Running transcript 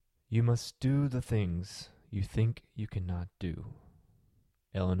You must do the things you think you cannot do.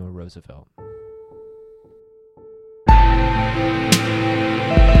 Eleanor Roosevelt.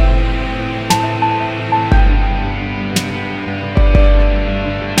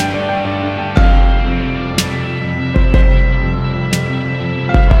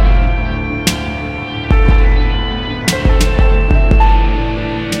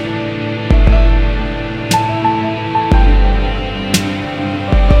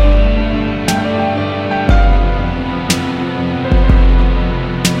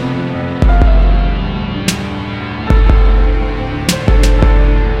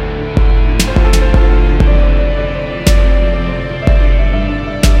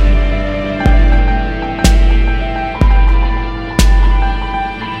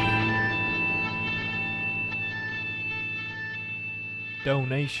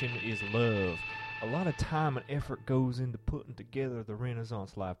 Donation is love. A lot of time and effort goes into putting together the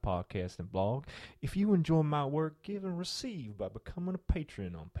Renaissance Live podcast and blog. If you enjoy my work, give and receive by becoming a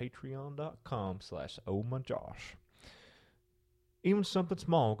patron on patreon.com/ohmyjosh. Even something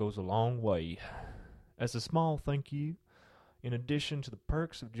small goes a long way. As a small thank you, in addition to the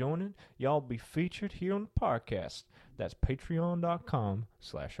perks of joining, y'all be featured here on the podcast. That's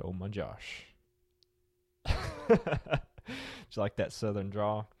patreon.com/ohmyjosh. Just like that southern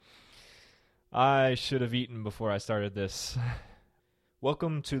drawl. I should have eaten before I started this.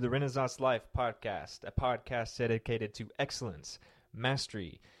 Welcome to the Renaissance Life podcast, a podcast dedicated to excellence,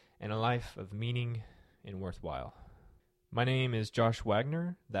 mastery, and a life of meaning and worthwhile. My name is Josh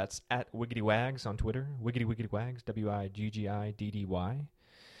Wagner. That's at WiggityWags on Twitter. WiggityWiggityWags, WIGGIDDY.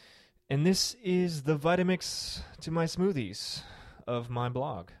 And this is the Vitamix to my smoothies of my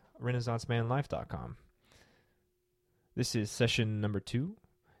blog, RenaissanceManLife.com. This is session number 2,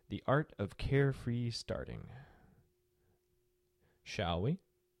 The Art of Carefree Starting. Shall we?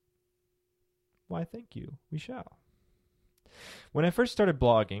 Why, thank you. We shall. When I first started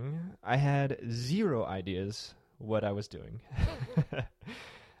blogging, I had zero ideas what I was doing.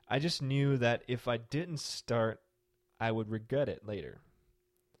 I just knew that if I didn't start, I would regret it later.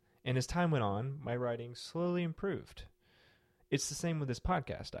 And as time went on, my writing slowly improved. It's the same with this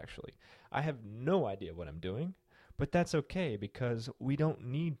podcast, actually. I have no idea what I'm doing. But that's okay because we don't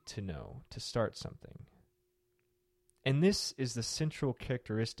need to know to start something. And this is the central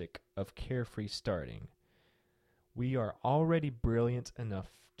characteristic of carefree starting. We are already brilliant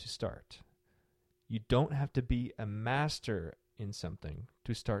enough to start. You don't have to be a master in something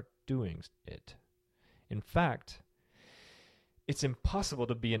to start doing it. In fact, it's impossible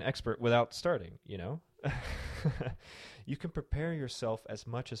to be an expert without starting, you know? You can prepare yourself as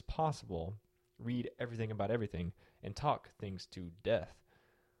much as possible, read everything about everything, and talk things to death.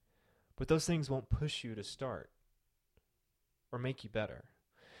 But those things won't push you to start or make you better.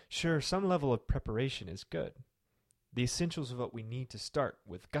 Sure, some level of preparation is good. The essentials of what we need to start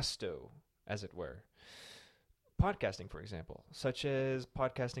with gusto, as it were. Podcasting, for example, such as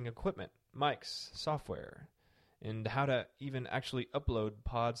podcasting equipment, mics, software, and how to even actually upload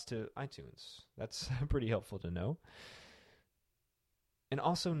pods to iTunes. That's pretty helpful to know. And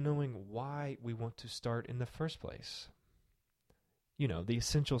also knowing why we want to start in the first place. You know, the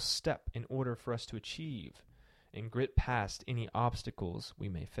essential step in order for us to achieve and grit past any obstacles we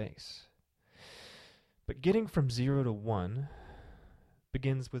may face. But getting from 0 to 1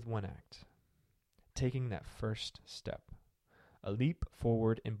 begins with one act. Taking that first step. A leap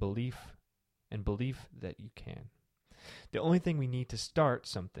forward in belief that you can. The only thing we need to start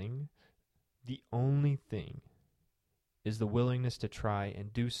something, the only thing, is the willingness to try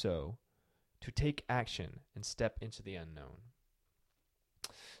and do so, to take action and step into the unknown.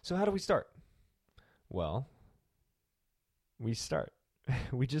 So how do we start? Well, we start.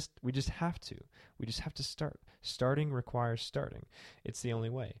 we just have to. We just have to start. Starting requires starting. It's the only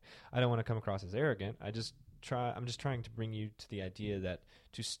way. I don't want to come across as arrogant. I'm just trying to bring you to the idea that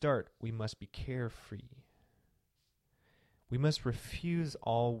to start, we must be carefree. We must refuse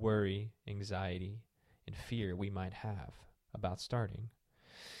all worry, anxiety, and fear we might have about starting.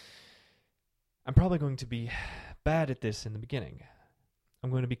 I'm probably going to be bad at this in the beginning.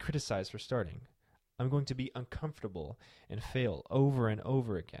 I'm going to be criticized for starting. I'm going to be uncomfortable and fail over and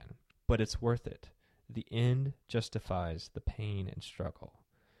over again, but it's worth it. The end justifies the pain and struggle.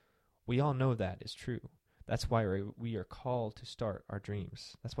 We all know that is true. That's why we are called to start our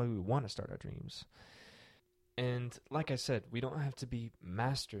dreams. That's why we want to start our dreams. And like I said, we don't have to be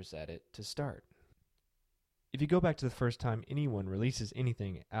masters at it to start. If you go back to the first time anyone releases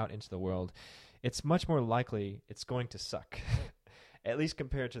anything out into the world, it's much more likely it's going to suck, at least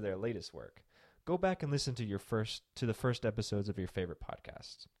compared to their latest work. Go back and listen to the first episodes of your favorite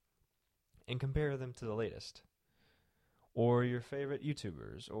podcasts. and compare them to the latest. Or your favorite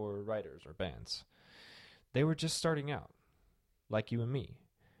YouTubers or writers or bands. They were just starting out, like you and me.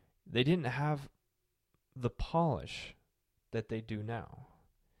 They didn't have the polish that they do now.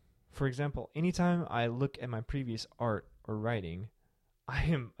 For example, anytime I look at my previous art or writing, I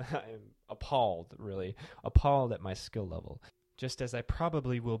am appalled, really, appalled at my skill level, just as I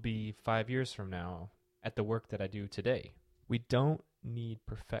probably will be 5 years from now at the work that I do today. We don't need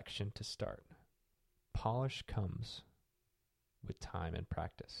perfection to start. Polish comes with time and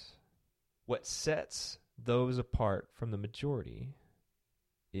practice. What sets those apart from the majority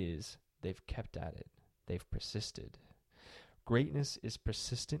is they've kept at it. They've persisted. Greatness is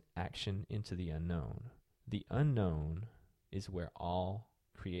persistent action into the unknown. The unknown is where all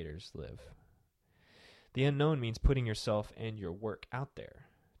creators live. The unknown means putting yourself and your work out there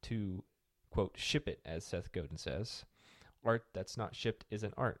to, quote, ship it, as Seth Godin says. Art that's not shipped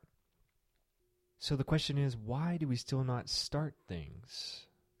isn't art. So the question is, why do we still not start things?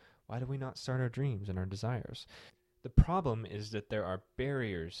 Why do we not start our dreams and our desires? The problem is that there are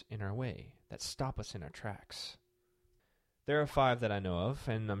barriers in our way that stop us in our tracks. There are 5 that I know of,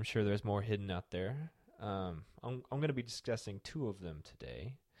 and I'm sure there's more hidden out there. I'm going to be discussing 2 of them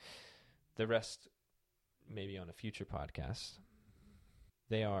today. The rest maybe on a future podcast.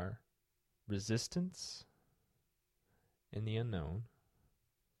 They are resistance and the unknown,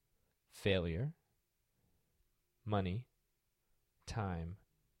 failure, money, time,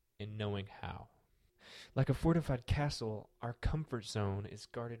 and knowing how. Like a fortified castle, our comfort zone is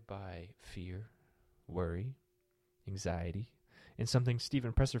guarded by fear, worry, anxiety, and something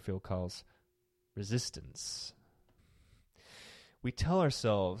Stephen Presserfield calls resistance. We tell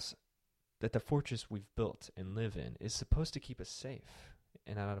ourselves that the fortress we've built and live in is supposed to keep us safe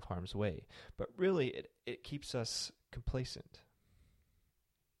and out of harm's way, but really it keeps us complacent.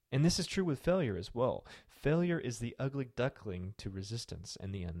 And this is true with failure as well. Failure is the ugly duckling to resistance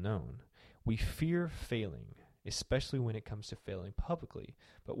and the unknown. We fear failing, especially when it comes to failing publicly,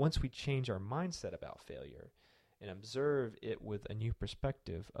 but once we change our mindset about failure and observe it with a new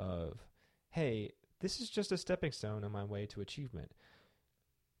perspective of, hey, this is just a stepping stone on my way to achievement,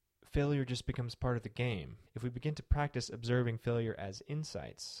 failure just becomes part of the game. If we begin to practice observing failure as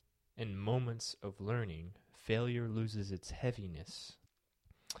insights and moments of learning, failure loses its heaviness.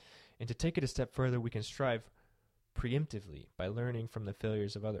 And to take it a step further, we can strive preemptively by learning from the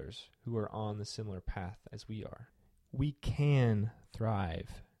failures of others who are on the similar path as we are. We can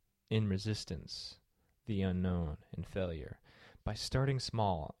thrive in resistance, the unknown, and failure by starting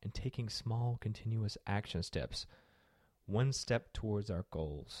small and taking small, continuous action steps, one step towards our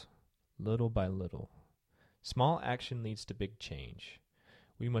goals, little by little. Small action leads to big change.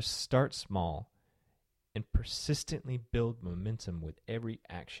 We must start small and persistently build momentum with every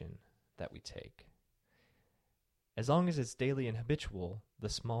action that we take. As long as it's daily and habitual, the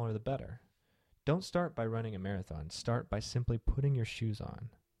smaller the better. Don't start by running a marathon. Start by simply putting your shoes on.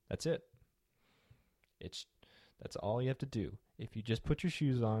 That's it. That's all you have to do. If you just put your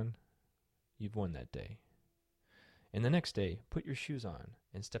shoes on, you've won that day. And the next day, put your shoes on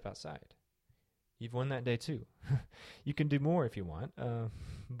and step outside. You've won that day too. You can do more if you want,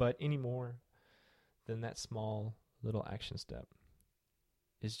 but any more than that small little action step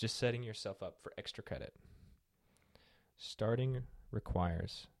is just setting yourself up for extra credit. Starting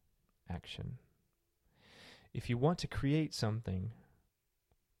requires action. If you want to create something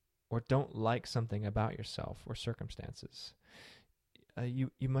or don't like something about yourself or circumstances, you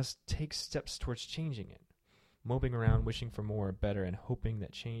must take steps towards changing it. Moping around wishing for more or better and hoping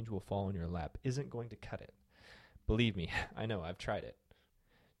that change will fall in your lap isn't going to cut it. Believe me, I know, I've tried it.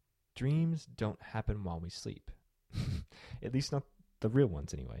 Dreams don't happen while we sleep. At least not the real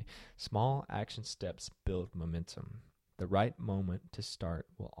ones anyway. Small action steps build momentum. The right moment to start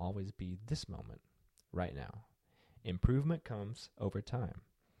will always be this moment, right now. Improvement comes over time.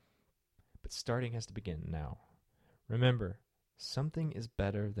 But starting has to begin now. Remember, something is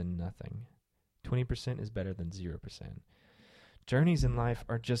better than nothing. 20% is better than 0%. Journeys in life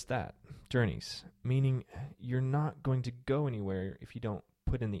are just that, journeys, meaning you're not going to go anywhere if you don't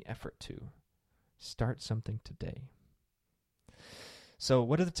put in the effort to. Start something today. So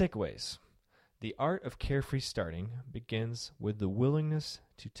what are the takeaways? The art of carefree starting begins with the willingness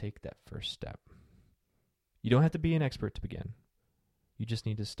to take that first step. You don't have to be an expert to begin. You just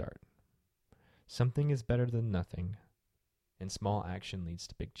need to start. Something is better than nothing, and small action leads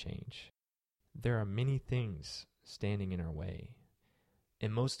to big change. There are many things standing in our way,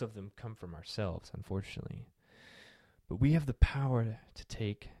 and most of them come from ourselves, unfortunately. But we have the power to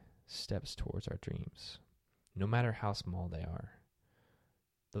take steps towards our dreams, no matter how small they are.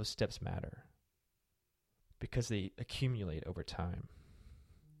 those steps matter because they accumulate over time.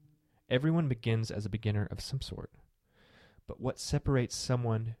 Everyone begins as a beginner of some sort, but what separates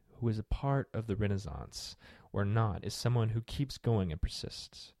someone who is a part of the Renaissance or not is someone who keeps going and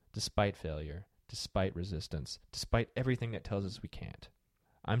persists, despite failure, despite resistance, despite everything that tells us we can't.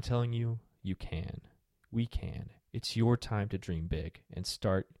 I'm telling you, you can. We can. It's your time to dream big and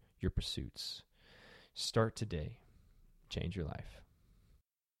start your pursuits. Start today. Change your life.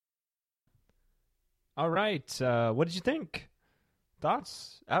 All right. What did you think?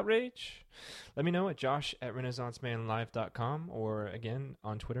 Thoughts? Outrage? Let me know at josh@renaissancemanlive.com or, again,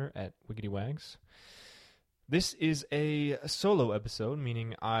 on Twitter at WiggityWags. This is a solo episode,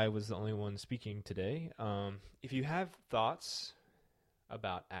 meaning I was the only one speaking today. If you have thoughts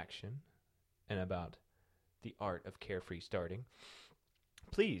about action and about the art of carefree starting,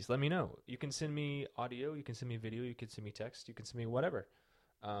 please let me know. You can send me audio, you can send me video, you can send me text, you can send me whatever.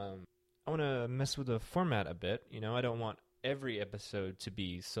 I want to mess with the format a bit. I don't want every episode to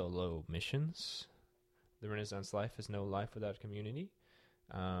be solo missions. The Renaissance life is no life without community.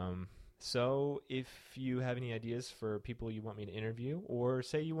 So if you have any ideas for people you want me to interview, or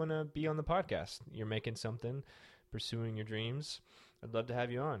say you want to be on the podcast, you're making something, pursuing your dreams, I'd love to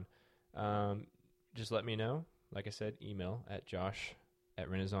have you on. Just let me know. Like I said, email at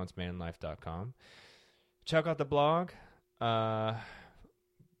josh@renaissancemanlife.com. Check out the blog.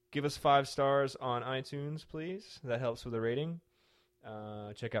 Give us 5 stars on iTunes, please. That helps with the rating.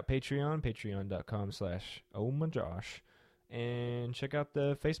 Check out Patreon, patreon.com/ohmyjosh. And check out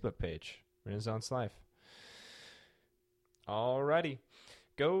the Facebook page, Renaissance Life. Alrighty.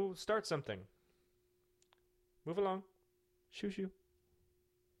 Go start something. Move along. Shoo shoo.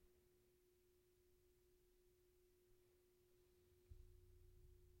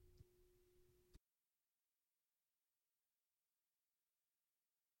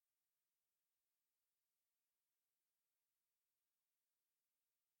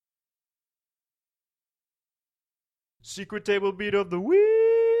 Secret table beat of the week.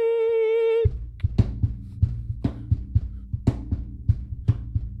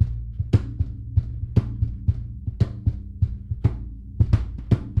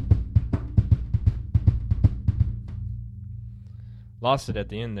 Lost it at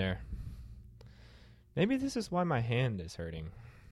the end there. Maybe this is why my hand is hurting.